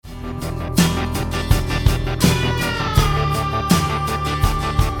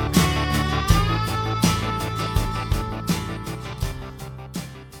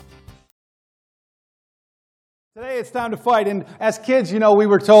Today it's time to fight. And as kids, we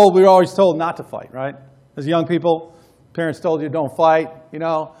were always told not to fight, right? As young people, parents told you don't fight,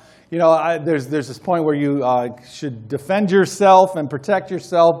 there's this point where you should defend yourself and protect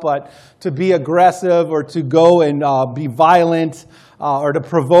yourself, but to be aggressive or to go and be violent or to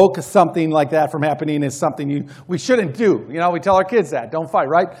provoke something like that from happening is something we shouldn't do. We tell our kids that, don't fight,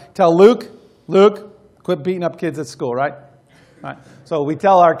 right? Tell Luke, quit beating up kids at school, right? Right. So we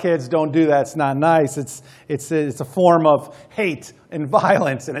tell our kids, don't do that. It's not nice. It's a form of hate and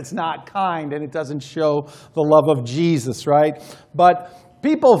violence, and it's not kind, and it doesn't show the love of Jesus, right? But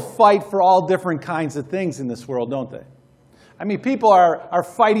people fight for all different kinds of things in this world, don't they? I mean, people are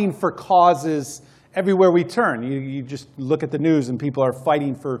fighting for causes everywhere we turn. You just look at the news, and people are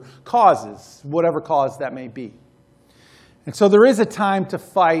fighting for causes, whatever cause that may be. And so there is a time to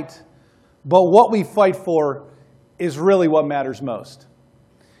fight, but what we fight for is really what matters most.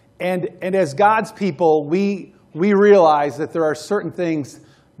 And as God's people, we realize that there are certain things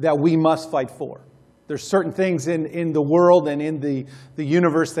that we must fight for. There's certain things in the world and in the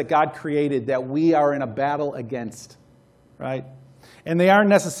universe that God created that we are in a battle against, right? And they aren't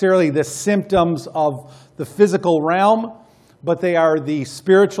necessarily the symptoms of the physical realm, but they are the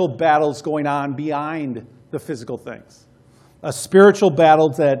spiritual battles going on behind the physical things. Spiritual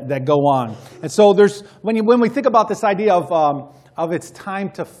battles that go on. And so when we think about this idea of it's time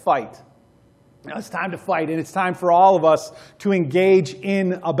to fight, it's time to fight, and it's time for all of us to engage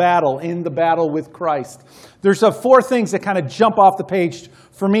in a battle, in the battle with Christ. There's four things that kind of jump off the page,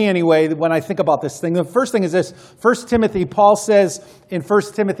 for me anyway, when I think about this thing. The first thing is this. 1 Timothy, Paul says in 1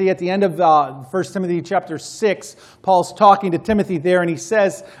 Timothy, at the end of 1 Timothy chapter 6, Paul's talking to Timothy there, and he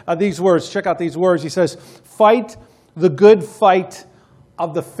says these words. Check out these words. He says, "Fight the good fight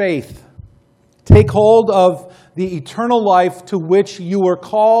of the faith. Take hold of the eternal life to which you were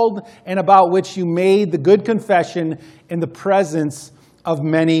called and about which you made the good confession in the presence of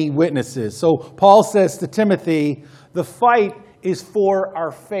many witnesses." So Paul says to Timothy, the fight is for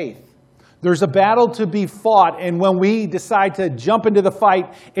our faith. There's a battle to be fought, and when we decide to jump into the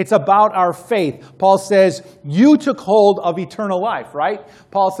fight, it's about our faith. Paul says, you took hold of eternal life, right?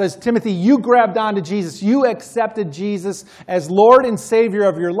 Paul says, Timothy, you grabbed onto Jesus. You accepted Jesus as Lord and Savior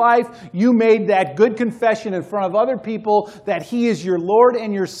of your life. You made that good confession in front of other people that He is your Lord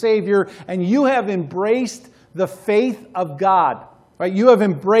and your Savior, and you have embraced the faith of God. Right? You have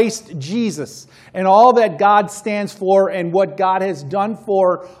embraced Jesus and all that God stands for and what God has done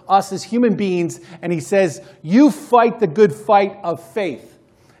for us as human beings. And he says, you fight the good fight of faith.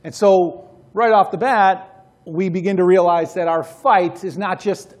 And so right off the bat, we begin to realize that our fight is not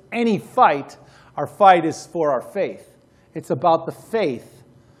just any fight. Our fight is for our faith. It's about the faith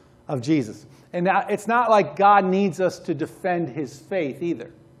of Jesus. And it's not like God needs us to defend His faith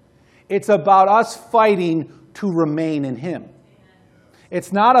either. It's about us fighting to remain in Him.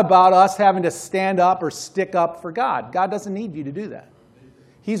 It's not about us having to stand up or stick up for God. God doesn't need you to do that.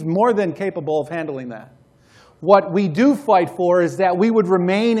 He's more than capable of handling that. What we do fight for is that we would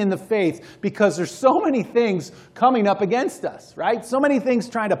remain in the faith because there's so many things coming up against us, right? So many things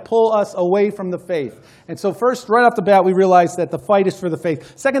trying to pull us away from the faith. And so first, right off the bat, we realize that the fight is for the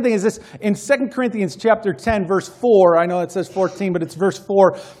faith. Second thing is this. In 2 Corinthians chapter 10, verse 4, I know it says 14, but it's verse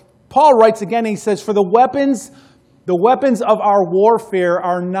 4, Paul writes again, and he says, "For the weapons of our warfare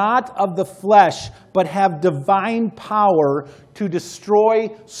are not of the flesh, but have divine power to destroy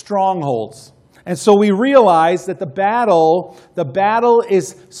strongholds." And so we realize that the battle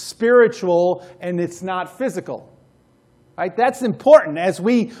is spiritual and it's not physical. Right? That's important. As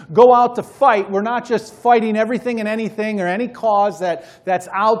we go out to fight, we're not just fighting everything and anything or any cause that's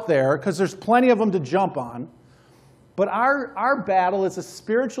out there, because there's plenty of them to jump on. But our battle is a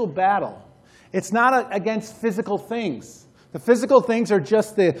spiritual battle. It's not against physical things. The physical things are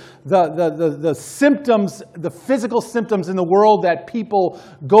just the symptoms, the physical symptoms in the world that people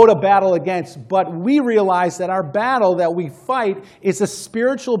go to battle against. But we realize that our battle that we fight is a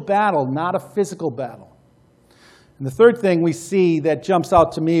spiritual battle, not a physical battle. And the third thing we see that jumps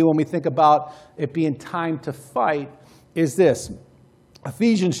out to me when we think about it being time to fight is this.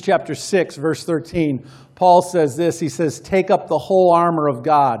 Ephesians chapter 6, verse 13, Paul says this. He says, "Take up the whole armor of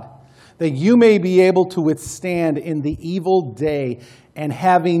God, that you may be able to withstand in the evil day, and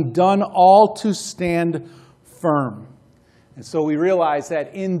having done all to stand firm." And so we realize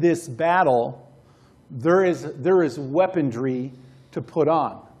that in this battle, there is weaponry to put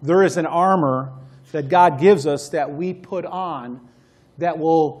on. There is an armor that God gives us that we put on that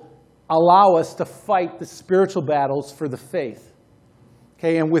will allow us to fight the spiritual battles for the faith.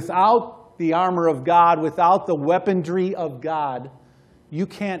 Okay, and without the armor of God, without the weaponry of God, you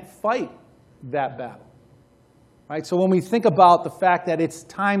can't fight that battle. Right? So when we think about the fact that it's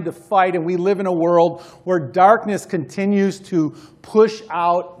time to fight and we live in a world where darkness continues to push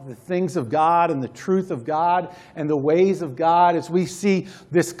out the things of God and the truth of God and the ways of God, as we see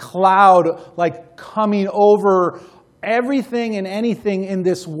this cloud like coming over everything and anything in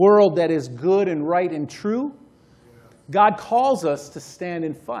this world that is good and right and true, God calls us to stand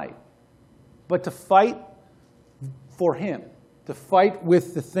and fight. But to fight for Him. To fight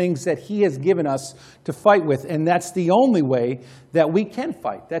with the things that He has given us to fight with. And that's the only way that we can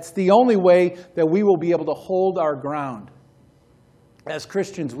fight. That's the only way that we will be able to hold our ground. As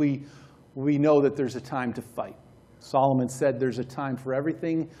Christians, we know that there's a time to fight. Solomon said there's a time for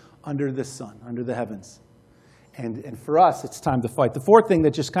everything under the sun, under the heavens. And for us, it's time to fight. The fourth thing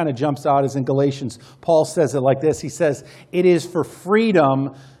that just kind of jumps out is in Galatians. Paul says it like this. He says, "It is for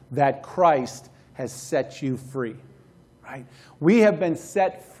freedom that Christ has set you free." Right? We have been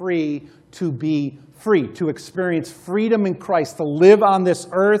set free to be free, to experience freedom in Christ, to live on this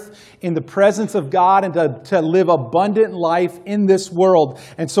earth in the presence of God and to live abundant life in this world.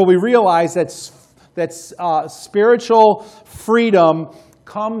 And so we realize that spiritual freedom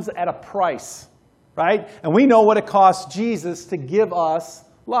comes at a price, right? And we know what it costs Jesus to give us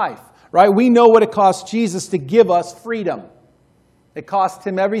life, right? We know what it costs Jesus to give us freedom. It cost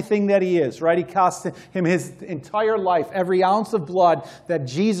Him everything that He is, right? It cost Him His entire life, every ounce of blood, that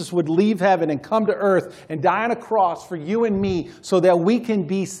Jesus would leave heaven and come to earth and die on a cross for you and me so that we can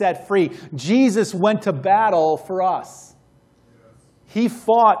be set free. Jesus went to battle for us. He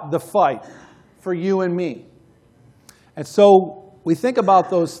fought the fight for you and me. And so we think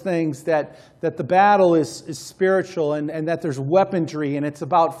about those things, that the battle is spiritual and that there's weaponry and it's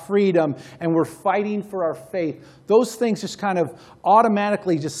about freedom and we're fighting for our faith. Those things just kind of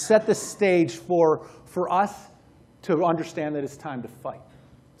automatically just set the stage for us to understand that it's time to fight.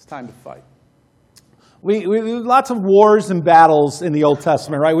 It's time to fight. We lots of wars and battles in the Old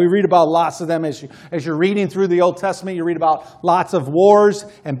Testament, right? We read about lots of them as you're reading through the Old Testament. You read about lots of wars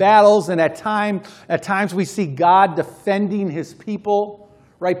and battles, and at times we see God defending His people,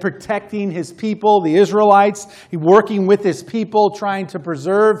 right? Protecting His people, the Israelites. He working with His people, trying to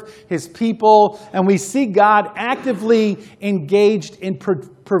preserve His people, and we see God actively engaged in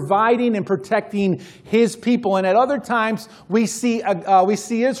providing and protecting His people. And at other times, we see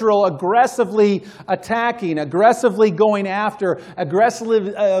Israel aggressively attacking, aggressively going after,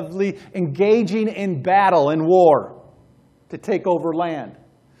 aggressively engaging in battle and war to take over land.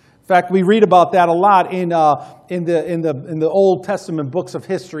 In fact, we read about that a lot in the Old Testament books of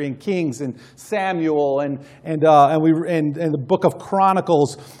history, in Kings and Samuel and the book of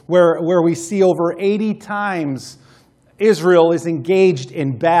Chronicles, where we see over 80 times Israel is engaged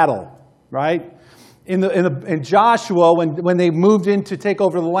in battle, right? In Joshua, when they moved in to take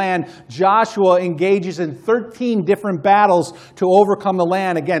over the land, Joshua engages in 13 different battles to overcome the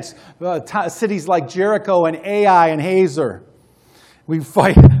land against cities like Jericho and Ai and Hazor.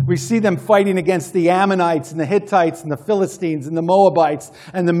 We see them fighting against the Ammonites and the Hittites and the Philistines and the Moabites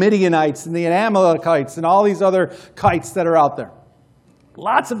and the Midianites and the Amalekites and all these other kites that are out there.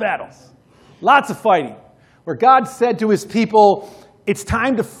 Lots of battles, lots of fighting, where God said to His people, it's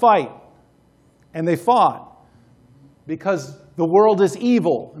time to fight. And they fought because the world is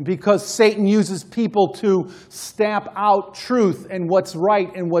evil and because Satan uses people to stamp out truth and what's right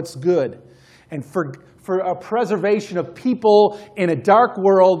and what's good. And for a preservation of people in a dark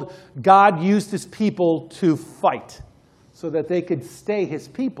world, God used His people to fight so that they could stay His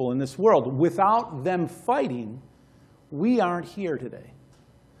people in this world. Without them fighting, we aren't here today.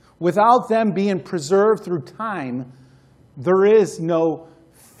 Without them being preserved through time, there is no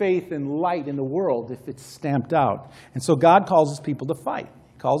faith and light in the world if it's stamped out. And so God calls His people to fight.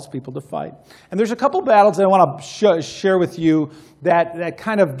 He calls people to fight. And there's a couple battles that I want to share with you that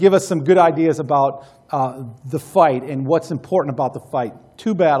kind of give us some good ideas about the fight and what's important about the fight.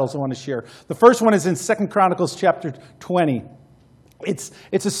 Two battles I want to share. The first one is in 2 Chronicles chapter 20. It's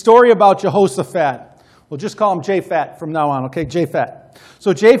a story about Jehoshaphat. We'll just call him Japhat from now on, okay? Japhat.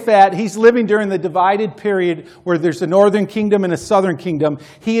 So Japhat, he's living during the divided period where there's a northern kingdom and a southern kingdom.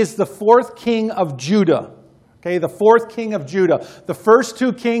 He is the fourth king of Judah. Okay, the fourth king of Judah. The first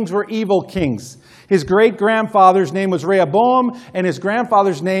two kings were evil kings. His great-grandfather's name was Rehoboam, and his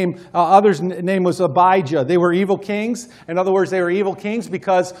grandfather's name, name was Abijah. They were evil kings. In other words, they were evil kings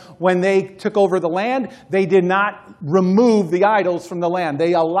because when they took over the land, they did not remove the idols from the land.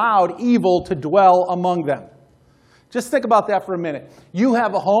 They allowed evil to dwell among them. Just think about that for a minute. You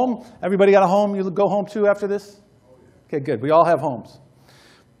have a home. Everybody got a home you go home to after this? Okay, good. We all have homes.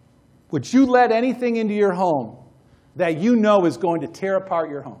 Would you let anything into your home that you know is going to tear apart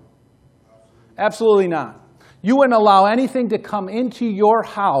your home? Absolutely not. You wouldn't allow anything to come into your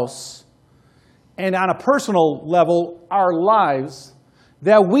house, and on a personal level, our lives,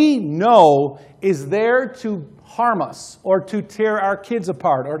 that we know is there to harm us, or to tear our kids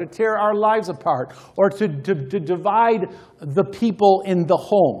apart, or to tear our lives apart, or to divide the people in the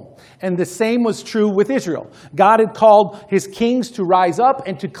home. And the same was true with Israel. God had called his kings to rise up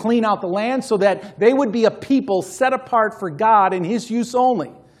and to clean out the land so that they would be a people set apart for God and his use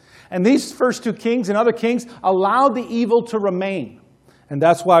only. And these first two kings and other kings allowed the evil to remain. And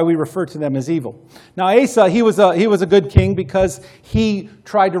that's why we refer to them as evil. Now Asa, he was a good king because he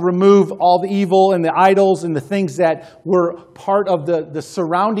tried to remove all the evil and the idols and the things that were part of the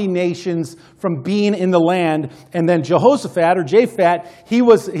surrounding nations from being in the land. And then Jehoshaphat, or Japhat, he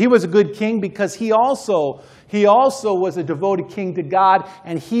was a good king because he also was a devoted king to God,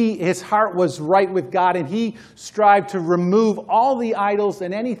 and his heart was right with God, and he strived to remove all the idols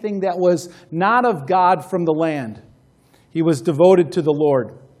and anything that was not of God from the land. He was devoted to the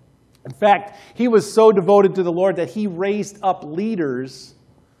Lord. In fact, he was so devoted to the Lord that he raised up leaders.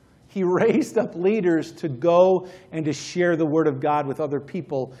 He raised up leaders to go and to share the word of God with other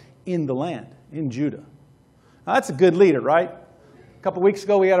people in the land, in Judah. Now, that's a good leader, right? A couple weeks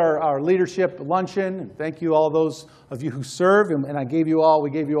ago, we had our leadership luncheon. And thank you all those of you who serve. And we gave you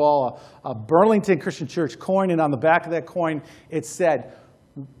all a Burlington Christian Church coin. And on the back of that coin, it said,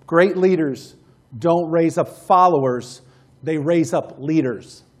 great leaders don't raise up followers, they raise up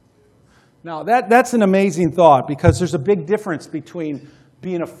leaders. Now, that's an amazing thought, because there's a big difference between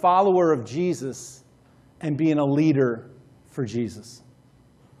being a follower of Jesus and being a leader for Jesus.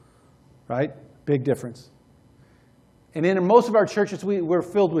 Right? Big difference. And in most of our churches, we're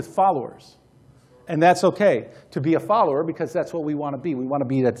filled with followers. And that's okay to be a follower, because that's what we want to be. We want to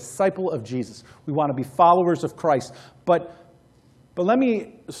be a disciple of Jesus. We want to be followers of Christ. But let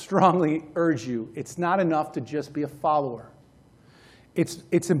me strongly urge you, it's not enough to just be a follower.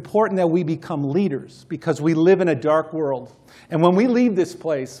 It's important that we become leaders, because we live in a dark world. And when we leave this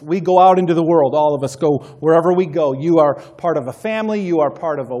place, we go out into the world. All of us go wherever we go. You are part of a family. You are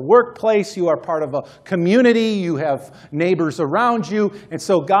part of a workplace. You are part of a community. You have neighbors around you. And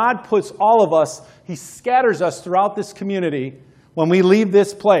so God puts all of us, he scatters us throughout this community when we leave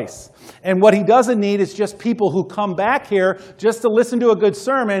this place. And what he doesn't need is just people who come back here just to listen to a good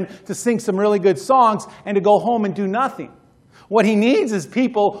sermon, to sing some really good songs, and to go home and do nothing. What he needs is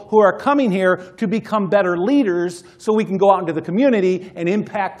people who are coming here to become better leaders so we can go out into the community and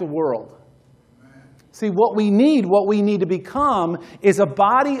impact the world. See, what we need to become is a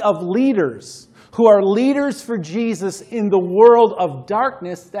body of leaders who are leaders for Jesus in the world of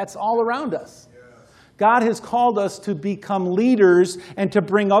darkness that's all around us. God has called us to become leaders and to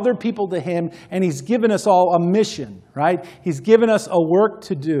bring other people to him, and he's given us all a mission, right? He's given us a work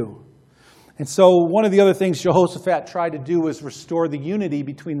to do. And so one of the other things Jehoshaphat tried to do was restore the unity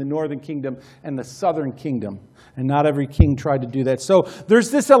between the northern kingdom and the southern kingdom. And not every king tried to do that. So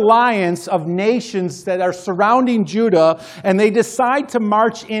there's this alliance of nations that are surrounding Judah, and they decide to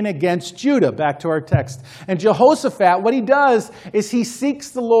march in against Judah. Back to our text. And Jehoshaphat, what he does is he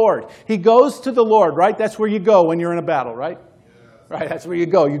seeks the Lord. He goes to the Lord, right? That's where you go when you're in a battle, right? Right, that's where you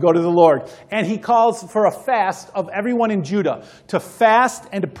go. You go to the Lord. And he calls for a fast of everyone in Judah to fast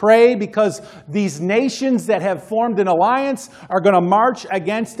and to pray, because these nations that have formed an alliance are going to march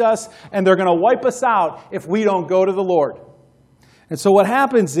against us, and they're going to wipe us out if we don't go to the Lord. And so what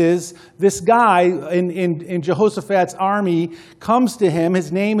happens is this guy in Jehoshaphat's army comes to him.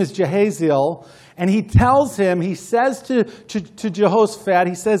 His name is Jahaziel. And he says to Jehoshaphat,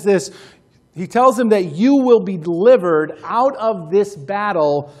 he says this, he tells him that you will be delivered out of this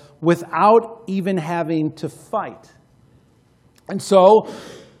battle without even having to fight. And so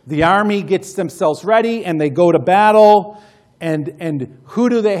the army gets themselves ready and they go to battle. And who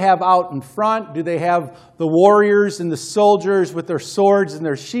do they have out in front? Do they have the warriors and the soldiers with their swords and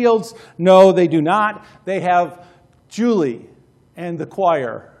their shields? No, they do not. They have Julie and the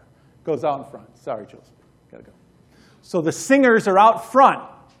choir goes out in front. Sorry, Jules. Gotta go. So the singers are out front.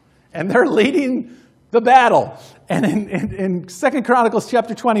 And they're leading the battle. And in 2 Chronicles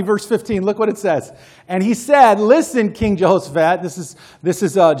chapter 20, verse 15, look what it says. And he said, listen, King Jehoshaphat, this is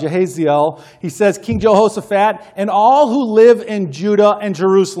Jahaziel. He says, King Jehoshaphat, and all who live in Judah and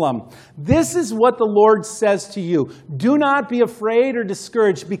Jerusalem, this is what the Lord says to you. Do not be afraid or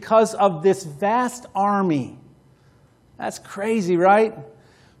discouraged because of this vast army. That's crazy, right?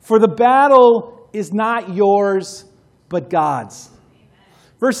 For the battle is not yours, but God's.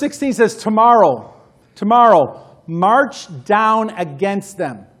 Verse 16 says, tomorrow, march down against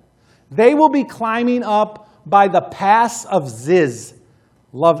them. They will be climbing up by the pass of Ziz.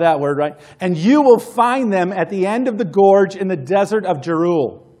 Love that word, right? And you will find them at the end of the gorge in the desert of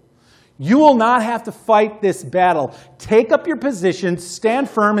Jeruel. You will not have to fight this battle. Take up your positions, stand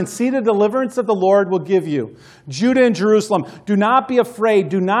firm, and see the deliverance of the Lord will give you. Judah and Jerusalem, do not be afraid.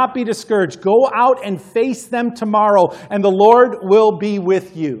 Do not be discouraged. Go out and face them tomorrow, and the Lord will be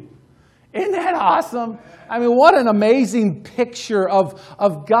with you. Isn't that awesome? I mean, what an amazing picture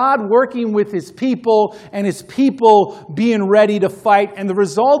of God working with His people and His people being ready to fight. And the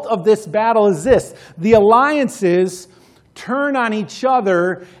result of this battle is this. The alliances turn on each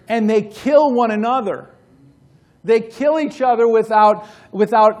other and they kill one another. They kill each other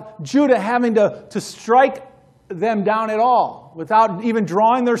without Judah having to strike them down at all, without even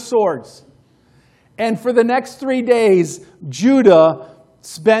drawing their swords. And for the next 3 days, Judah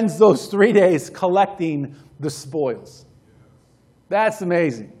spends those 3 days collecting the spoils. That's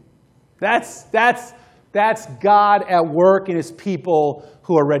amazing. That's God at work in His people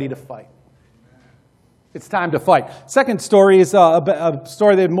who are ready to fight. It's time to fight. Second story is a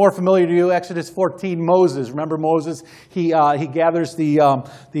story that's more familiar to you, Exodus 14, Moses. Remember Moses? He gathers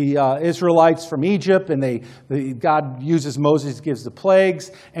the Israelites from Egypt, and God uses Moses, gives the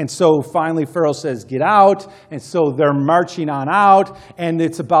plagues. And so finally Pharaoh says, get out. And so they're marching on out, and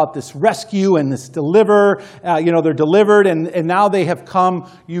it's about this rescue and this deliver. They're delivered, and now they have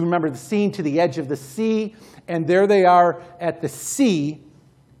come, you remember the scene, to the edge of the sea. And there they are at the sea,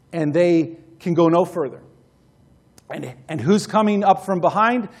 and they can go no further. And who's coming up from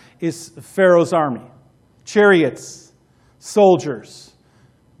behind is Pharaoh's army. Chariots, soldiers,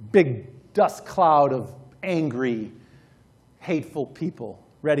 big dust cloud of angry, hateful people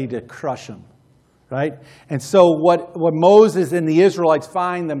ready to crush them. Right? And so what Moses and the Israelites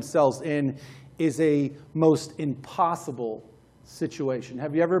find themselves in is a most impossible situation.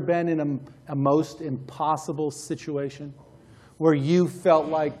 Have you ever been in a most impossible situation where you felt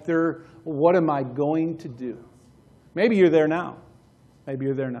like, what am I going to do? Maybe you're there now. Maybe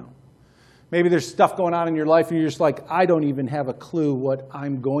you're there now. Maybe there's stuff going on in your life and you're just like, I don't even have a clue what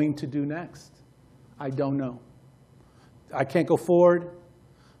I'm going to do next. I don't know. I can't go forward.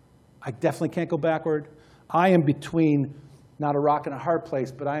 I definitely can't go backward. I am between, not a rock and a hard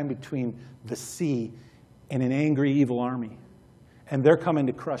place, but I am between the sea and an angry, evil army. And they're coming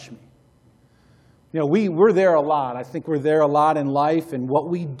to crush me. We're there a lot. I think we're there a lot in life. And what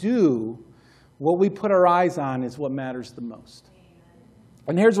we do, what we put our eyes on is what matters the most.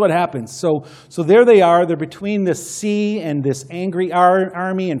 And here's what happens. So there they are. They're between the sea and this angry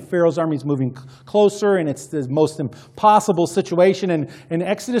army, and Pharaoh's army is moving closer, and it's the most impossible situation. And in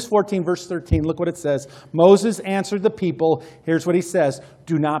Exodus 14, verse 13, look what it says. Moses answered the people. Here's what he says.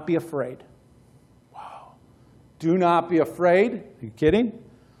 Do not be afraid. Wow. Do not be afraid. Are you kidding?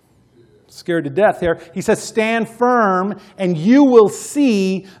 Scared to death here. He says, stand firm, and you will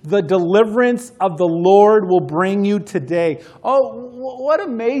see the deliverance of the Lord will bring you today. Oh, what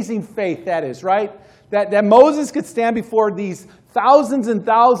amazing faith that is, right? That Moses could stand before these thousands and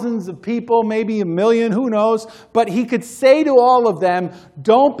thousands of people, maybe 1 million, who knows? But he could say to all of them,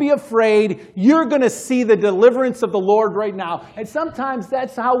 don't be afraid. You're going to see the deliverance of the Lord right now. And sometimes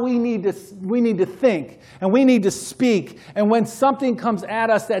that's how we need to think and we need to speak. And when something comes at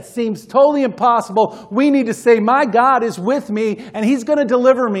us that seems totally impossible, we need to say, my God is with me and He's going to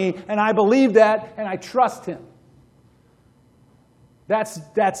deliver me. And I believe that and I trust Him.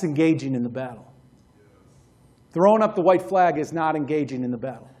 That's engaging in the battle. Throwing up the white flag is not engaging in the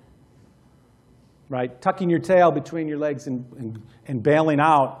battle. Right? Tucking your tail between your legs and bailing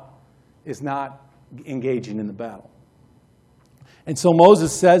out is not engaging in the battle. And so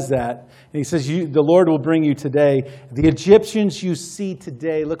Moses says that, and he says, the Lord will bring you today. The Egyptians you see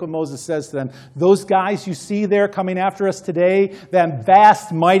today, look what Moses says to them. Those guys you see there coming after us today, that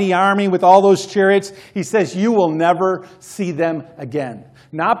vast, mighty army with all those chariots, he says, you will never see them again.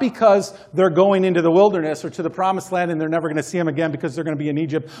 Not because they're going into the wilderness or to the promised land and they're never going to see them again because they're going to be in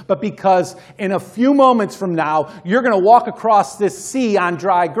Egypt, but because in a few moments from now, you're going to walk across this sea on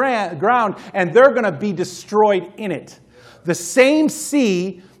dry ground and they're going to be destroyed in it. The same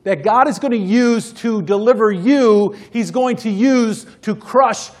sea that God is going to use to deliver you, He's going to use to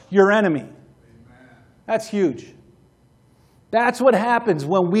crush your enemy. That's huge. That's what happens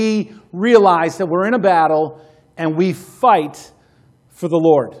when we realize that we're in a battle and we fight for the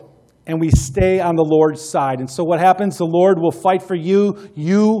Lord. And we stay on the Lord's side. And so what happens? The Lord will fight for you.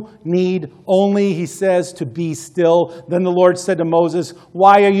 You need only, He says, to be still. Then the Lord said to Moses,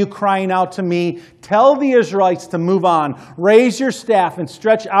 why are you crying out to me? Tell the Israelites to move on. Raise your staff and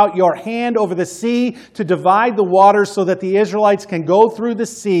stretch out your hand over the sea to divide the waters so that the Israelites can go through the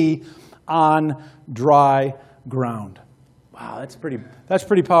sea on dry ground. Wow. Wow, that's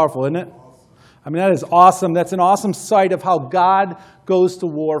pretty powerful, isn't it? I mean, that is awesome. That's an awesome sight of how God goes to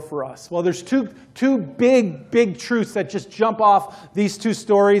war for us. Well, there's two big truths that just jump off these two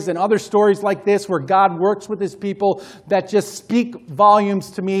stories and other stories like this where God works with his people that just speak volumes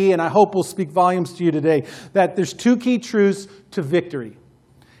to me, and I hope will speak volumes to you today. That there's two key truths to victory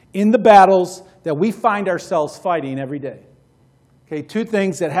in the battles that we find ourselves fighting every day. Okay, two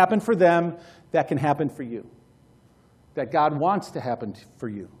things that happen for them that can happen for you. That God wants to happen for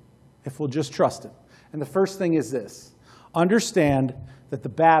you, if we'll just trust him. And the first thing is this. Understand that the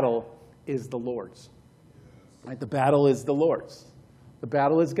battle is the Lord's. Right? The battle is the Lord's. The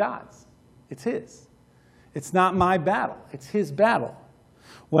battle is God's. It's his. It's not my battle. It's his battle.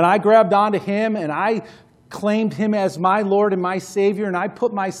 When I grabbed onto him and I claimed him as my Lord and my Savior, and I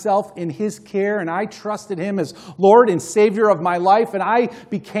put myself in his care, and I trusted him as Lord and Savior of my life, and I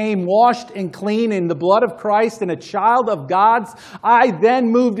became washed and clean in the blood of Christ and a child of God's, I then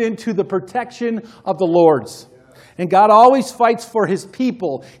moved into the protection of the Lord's. And God always fights for his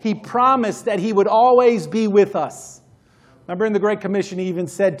people. He promised that he would always be with us. Remember in the Great Commission, he even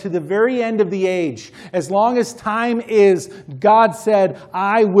said, to the very end of the age, as long as time is, God said,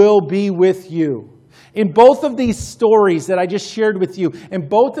 I will be with you. In both of these stories that I just shared with you, in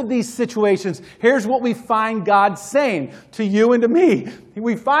both of these situations, here's what we find God saying to you and to me.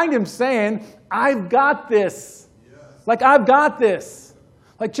 We find him saying, I've got this. Yes. Like, I've got this.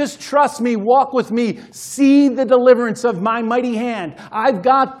 Like, just trust me, walk with me, see the deliverance of my mighty hand. I've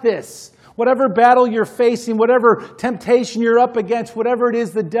got this. Whatever battle you're facing, whatever temptation you're up against, whatever it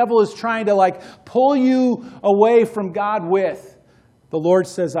is the devil is trying to pull you away from God with, the Lord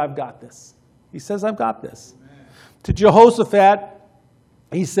says, I've got this. He says, I've got this. Amen. To Jehoshaphat,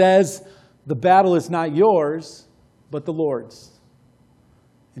 he says, the battle is not yours, but the Lord's.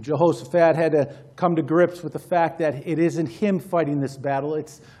 And Jehoshaphat had to come to grips with the fact that it isn't him fighting this battle,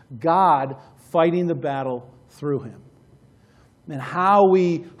 it's God fighting the battle through him. And how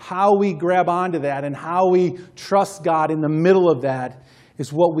we grab onto that and how we trust God in the middle of that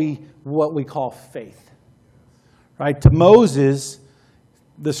is what we call faith. Right? To Moses,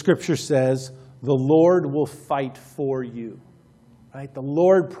 the scripture says, the Lord will fight for you. Right? The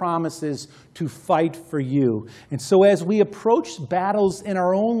Lord promises to fight for you. And so as we approach battles in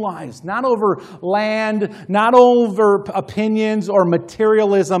our own lives, not over land, not over opinions or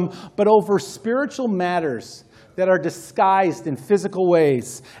materialism, but over spiritual matters that are disguised in physical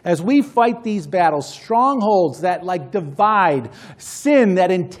ways. As we fight these battles, strongholds that divide, sin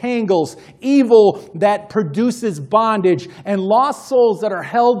that entangles, evil that produces bondage, and lost souls that are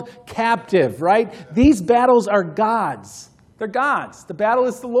held captive, right? These battles are God's. They're God's. The battle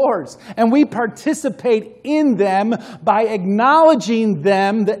is the Lord's. And we participate in them by acknowledging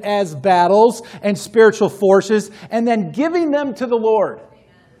them as battles and spiritual forces and then giving them to the Lord.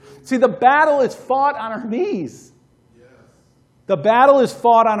 See, the battle is fought on our knees. The battle is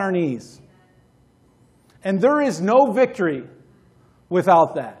fought on our knees. And there is no victory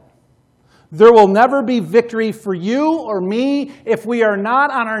without that. There will never be victory for you or me if we are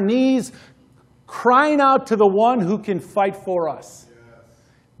not on our knees crying out to the one who can fight for us.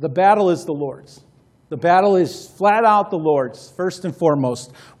 The battle is the Lord's. The battle is flat out the Lord's, first and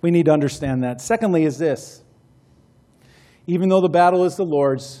foremost. We need to understand that. Secondly is this. Even though the battle is the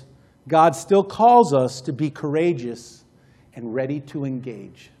Lord's, God still calls us to be courageous and ready to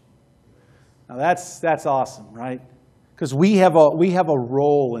engage. Now that's awesome, right? Because we have a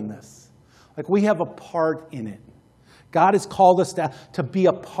role in this. We have a part in it. God has called us to be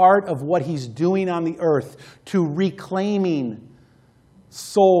a part of what he's doing on the earth, to reclaiming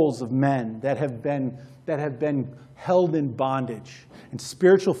souls of men that have been held in bondage, and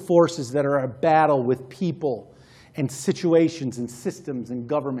spiritual forces that are at battle with people and situations and systems and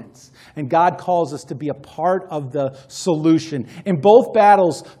governments. And God calls us to be a part of the solution. In both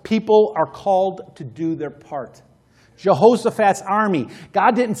battles, people are called to do their part. Jehoshaphat's army,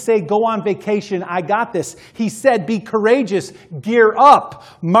 God didn't say, go on vacation, I got this. He said, be courageous, gear up,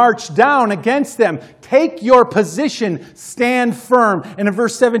 march down against them, take your position, stand firm. And in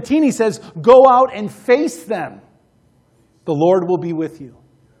verse 17 he says, go out and face them. The Lord will be with you.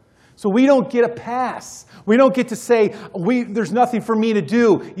 So we don't get a pass. We don't get to say, there's nothing for me to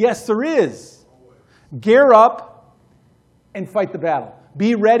do. Yes, there is. Gear up and fight the battle.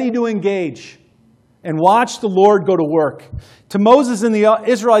 Be ready to engage and watch the Lord go to work. To Moses and the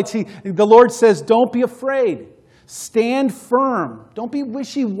Israelites, the Lord says, don't be afraid. Stand firm. Don't be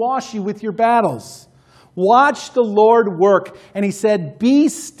wishy-washy with your battles. Watch the Lord work. And he said, be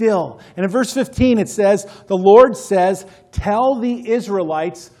still. And in verse 15 it says, the Lord says, tell the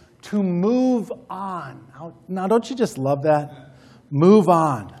Israelites to move on. Now, don't you just love that? Move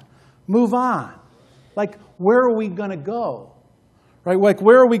on. Move on. Like, where are we going to go? Right? Like,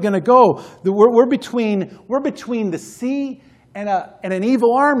 where are we going to go? We're between the sea and an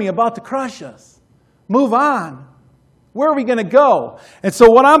evil army about to crush us. Move on. Where are we going to go? And so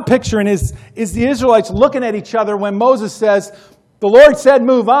what I'm picturing is the Israelites looking at each other when Moses says, the Lord said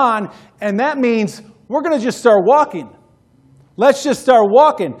move on, and that means we're going to just start walking. Let's just start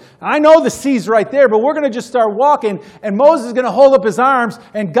walking. I know the sea's right there, but we're going to just start walking, and Moses is going to hold up his arms,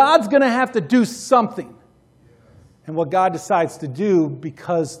 and God's going to have to do something. And what God decides to do,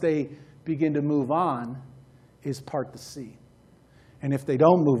 because they begin to move on, is part the sea. And if they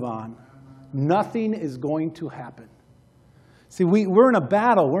don't move on, nothing is going to happen. See, we're in a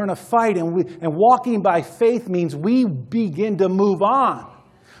battle, we're in a fight, and walking by faith means we begin to move on.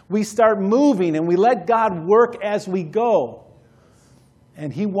 We start moving, and we let God work as we go.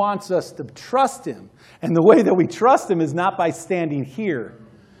 And He wants us to trust Him. And the way that we trust Him is not by standing here,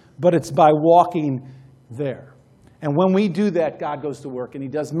 but it's by walking there. And when we do that, God goes to work, and He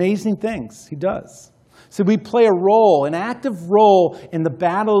does amazing things. He does. So we play a role, an active role in the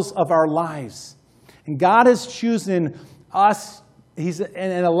battles of our lives. And God has chosen us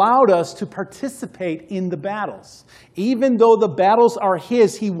and allowed us to participate in the battles. Even though the battles are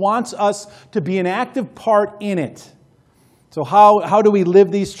His, He wants us to be an active part in it. So how do we live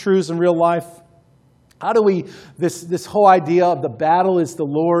these truths in real life? How do we, this whole idea of the battle is the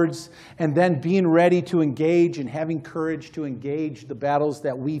Lord's, and then being ready to engage and having courage to engage the battles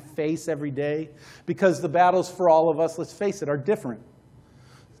that we face every day? Because the battles for all of us, let's face it, are different.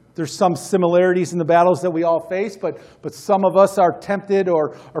 There's some similarities in the battles that we all face, but some of us are tempted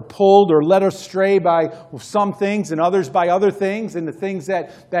or pulled or led astray by some things and others by other things. And the things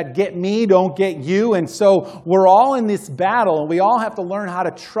that get me don't get you. And so we're all in this battle, and we all have to learn how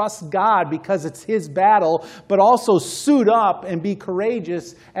to trust God because it's His battle, but also suit up and be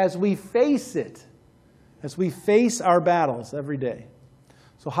courageous as we face it, as we face our battles every day.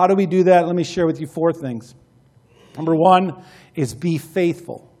 So how do we do that? Let me share with you 4 things. Number 1 is be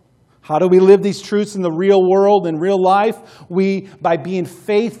faithful. How do we live these truths in the real world, in real life? By being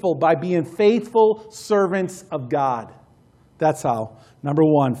faithful servants of God. That's how. Number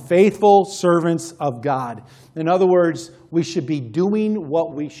 1, faithful servants of God. In other words, we should be doing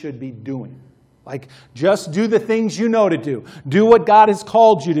what we should be doing. Like, just do the things you know to do. Do what God has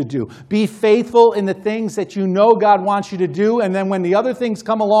called you to do. Be faithful in the things that you know God wants you to do, and then when the other things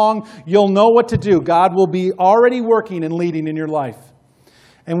come along, you'll know what to do. God will be already working and leading in your life.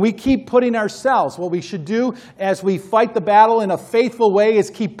 And we keep putting ourselves, what we should do as we fight the battle in a faithful way is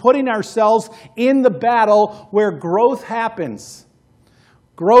keep putting ourselves in the battle where growth happens.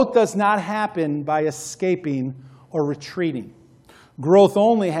 Growth does not happen by escaping or retreating. Growth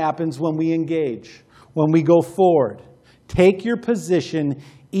only happens when we engage, when we go forward. Take your position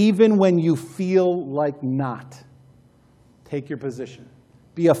even when you feel like not. Take your position.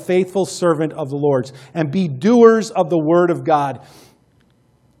 Be a faithful servant of the Lord's and be doers of the Word of God.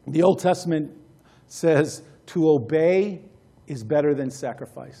 The Old Testament says to obey is better than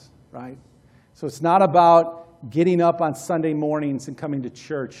sacrifice, right? So it's not about getting up on Sunday mornings and coming to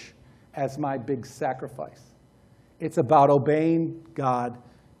church as my big sacrifice. It's about obeying God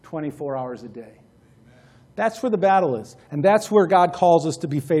 24 hours a day. Amen. That's where the battle is. And that's where God calls us to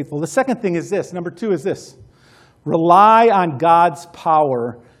be faithful. The second thing is this. Number 2 is this. Rely on God's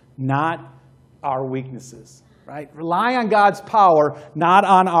power, not our weaknesses. Right? Rely on God's power, not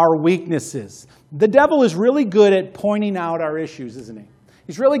on our weaknesses. The devil is really good at pointing out our issues, isn't he?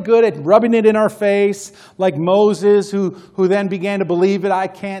 He's really good at rubbing it in our face, like Moses, who then began to believe it. I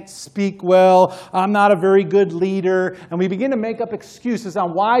can't speak well. I'm not a very good leader. And we begin to make up excuses on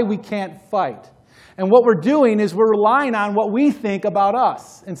why we can't fight. And what we're doing is we're relying on what we think about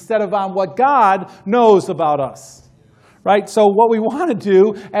us instead of on what God knows about us. Right? So what we want to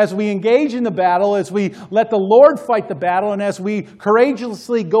do as we engage in the battle, as we let the Lord fight the battle, and as we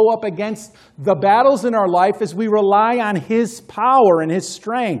courageously go up against the battles in our life, is we rely on His power and His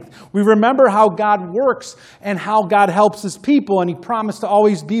strength. We remember how God works and how God helps His people, and He promised to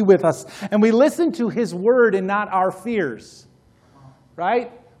always be with us. And we listen to His word and not our fears.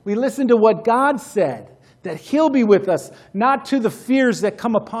 Right? We listen to what God said, that He'll be with us, not to the fears that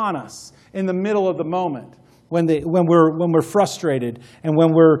come upon us in the middle of the moment. When we're frustrated and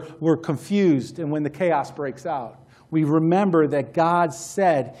when we're confused and when the chaos breaks out. We remember that God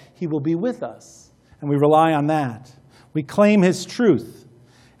said He will be with us, and we rely on that. We claim His truth,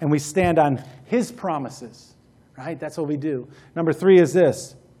 and we stand on His promises. Right? That's what we do. Number 3 is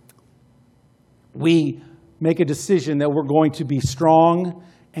this. We make a decision that we're going to be strong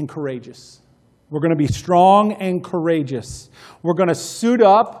and courageous. We're going to be strong and courageous. We're going to suit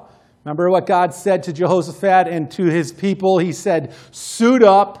up. Remember what God said to Jehoshaphat and to his people? He said, suit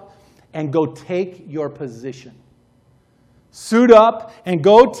up and go take your position. Suit up and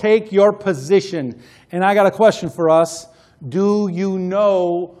go take your position. And I got a question for us. Do you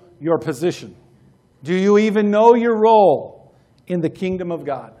know your position? Do you even know your role in the kingdom of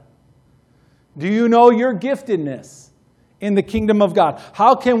God? Do you know your giftedness in the kingdom of God?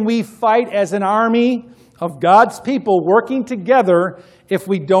 How can we fight as an army of God's people working together if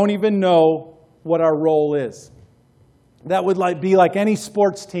we don't even know what our role is? That would be like any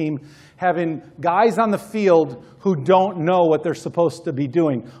sports team having guys on the field who don't know what they're supposed to be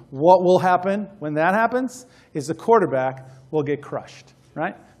doing. What will happen when that happens is the quarterback will get crushed,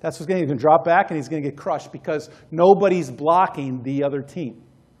 right? That's what's going to drop back and he's going to get crushed because nobody's blocking the other team,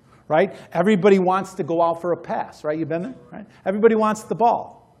 right? Everybody wants to go out for a pass, right? You've been there, right? Everybody wants the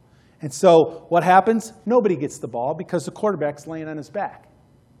ball. And so what happens? Nobody gets the ball because the quarterback's laying on his back.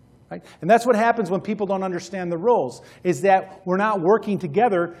 Right? And that's what happens when people don't understand the roles, is that we're not working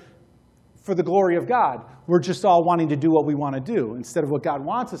together for the glory of God. We're just all wanting to do what we want to do instead of what God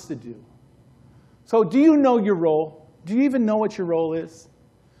wants us to do. So do you know your role? Do you even know what your role is?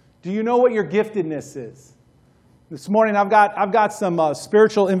 Do you know what your giftedness is? This morning I've got some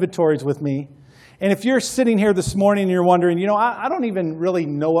spiritual inventories with me. And if you're sitting here this morning and you're wondering, I don't even really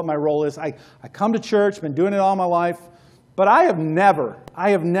know what my role is. I come to church, been doing it all my life. But I have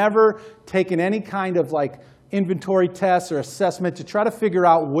never taken any kind of inventory test or assessment to try to figure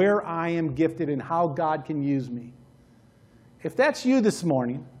out where I am gifted and how God can use me. If that's you this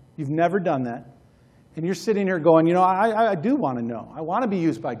morning, you've never done that, and you're sitting here going, I do want to know. I want to be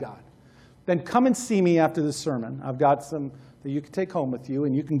used by God. Then come and see me after the sermon. I've got some that you can take home with you,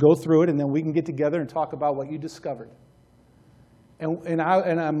 and you can go through it, and then we can get together and talk about what you discovered.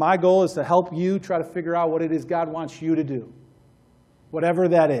 And my goal is to help you try to figure out what it is God wants you to do, whatever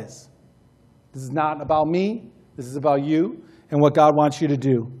that is. This is not about me. This is about you and what God wants you to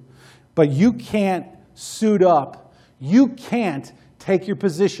do. But you can't suit up. You can't take your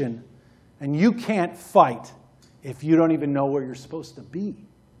position, and you can't fight if you don't even know where you're supposed to be.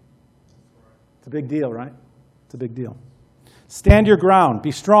 It's a big deal, right? It's a big deal. Stand your ground.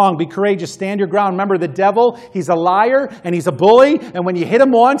 Be strong. Be courageous. Stand your ground. Remember, the devil, he's a liar and he's a bully. And when you hit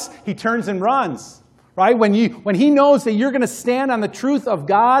him once, he turns and runs. Right? When he knows that you're going to stand on the truth of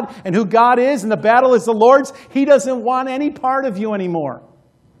God and who God is and the battle is the Lord's, he doesn't want any part of you anymore.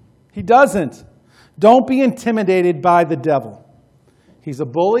 He doesn't. Don't be intimidated by the devil. He's a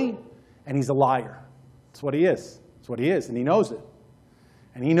bully and he's a liar. That's what he is. That's what he is, and he knows it.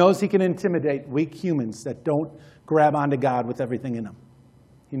 And he knows he can intimidate weak humans that don't grab onto God with everything in them.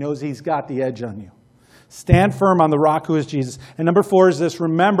 He knows he's got the edge on you. Stand firm on the rock who is Jesus. And number 4 is this: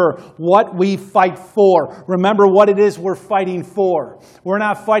 remember what we fight for. Remember what it is we're fighting for. We're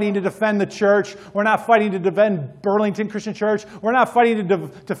not fighting to defend the church. We're not fighting to defend Burlington Christian Church. We're not fighting to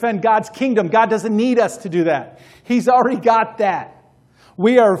defend God's kingdom. God doesn't need us to do that. He's already got that.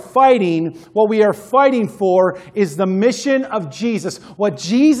 What we are fighting for is the mission of Jesus. What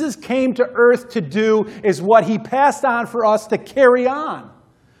Jesus came to earth to do is what he passed on for us to carry on.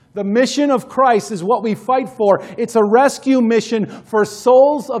 The mission of Christ is what we fight for. It's a rescue mission for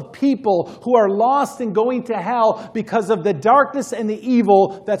souls of people who are lost and going to hell because of the darkness and the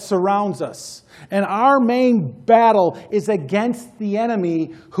evil that surrounds us. And our main battle is against the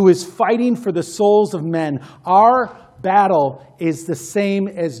enemy who is fighting for the souls of men. Our battle is the same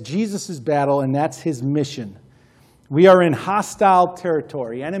as Jesus' battle, and that's his mission. We are in hostile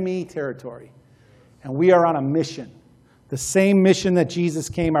territory, enemy territory, and we are on a mission. The same mission that Jesus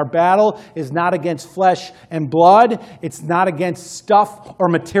came. Our battle is not against flesh and blood. It's not against stuff or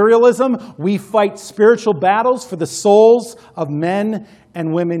materialism. We fight spiritual battles for the souls of men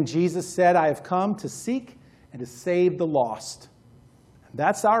and women. Jesus said, I have come to seek and to save the lost.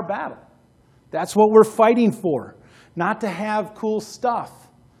 That's our battle. That's what we're fighting for. Not to have cool stuff.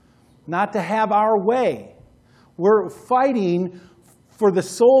 Not to have our way. We're fighting for the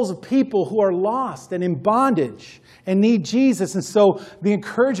souls of people who are lost and in bondage and need Jesus. And so the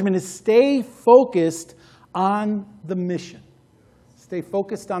encouragement is stay focused on the mission. Stay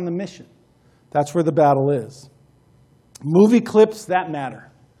focused on the mission. That's where the battle is. Movie clips that matter.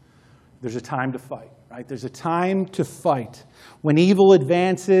 There's a time to fight, right? There's a time to fight. When evil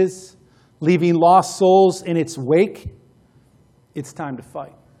advances, leaving lost souls in its wake, it's time to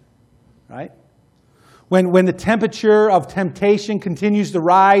fight, right? When the temperature of temptation continues to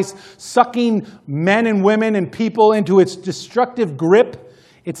rise, sucking men and women and people into its destructive grip,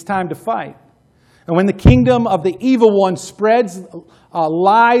 it's time to fight. And when the kingdom of the evil one spreads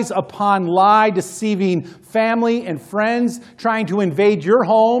lies upon lie, deceiving family and friends, trying to invade your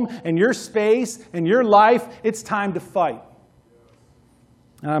home and your space and your life, it's time to fight.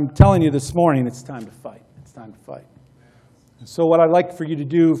 And I'm telling you this morning, it's time to fight. It's time to fight. And so what I'd like for you to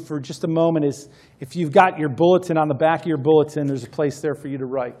do for just a moment is, if you've got your bulletin, on the back of your bulletin, there's a place there for you to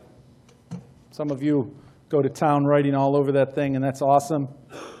write. Some of you go to town writing all over that thing, and that's awesome.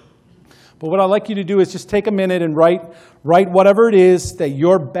 But what I'd like you to do is just take a minute and write whatever it is that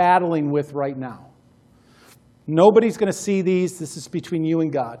you're battling with right now. Nobody's going to see these. This is between you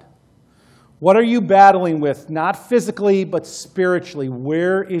and God. What are you battling with? Not physically, but spiritually.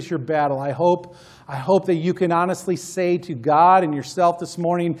 Where is your battle? I hope that you can honestly say to God and yourself this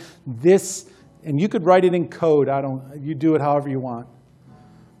morning, this, and you could write it in code. You do it however you want.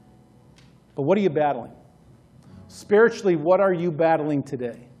 But what are you battling? Spiritually, what are you battling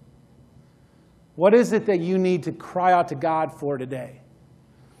today? What is it that you need to cry out to God for today?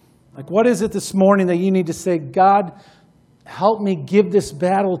 Like, what is it this morning that you need to say, God, help me give this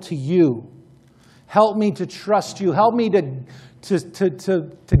battle to you. Help me to trust you. Help me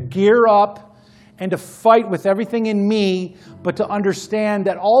to gear up and to fight with everything in me, but to understand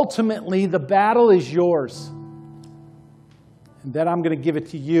that ultimately the battle is yours. And that I'm going to give it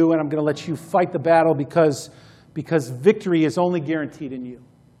to you, and I'm going to let you fight the battle because victory is only guaranteed in you.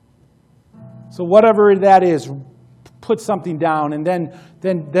 So whatever that is, put something down, and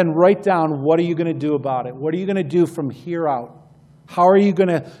then write down, what are you going to do about it? What are you going to do from here out? How are you going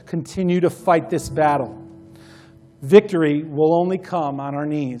to continue to fight this battle? Victory will only come on our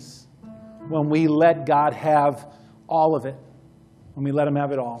knees when we let God have all of it, when we let Him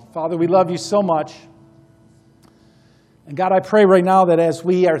have it all. Father, we love you so much. And God, I pray right now that as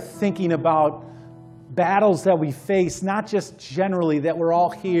we are thinking about battles that we face, not just generally, that we're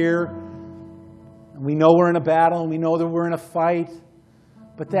all here, and we know we're in a battle, and we know that we're in a fight,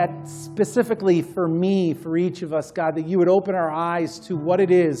 but that specifically for me, for each of us, God, that you would open our eyes to what it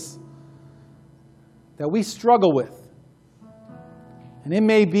is that we struggle with. And it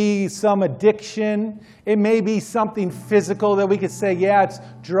may be some addiction. It may be something physical that we could say, yeah, it's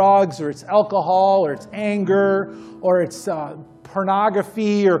drugs, or it's alcohol, or it's anger, or it's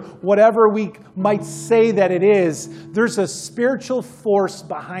pornography, or whatever we might say that it is. There's a spiritual force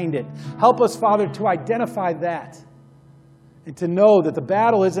behind it. Help us, Father, to identify that. And to know that the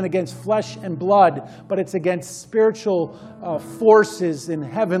battle isn't against flesh and blood, but it's against spiritual forces in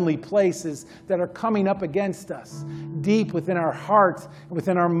heavenly places that are coming up against us, deep within our heart,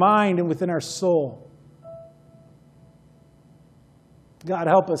 within our mind, and within our soul. God,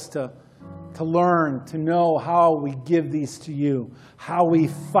 help us to learn, to know how we give these to you, how we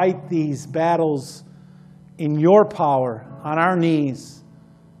fight these battles in your power, on our knees,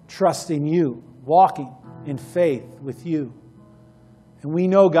 trusting you, walking in faith with you. And we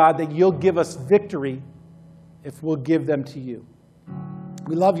know, God, that you'll give us victory if we'll give them to you.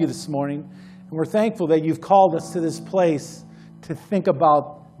 We love you this morning, and we're thankful that you've called us to this place to think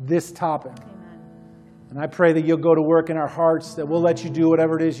about this topic. Amen. And I pray that you'll go to work in our hearts, that we'll let you do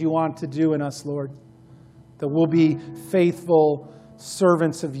whatever it is you want to do in us, Lord. That we'll be faithful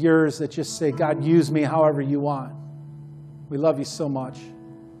servants of yours that just say, God, use me however you want. We love you so much.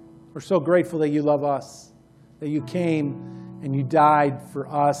 We're so grateful that you love us, that you came and you died for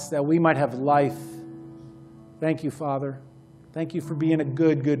us, that we might have life. Thank you, Father. Thank you for being a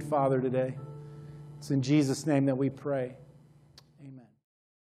good, good Father today. It's in Jesus' name that we pray.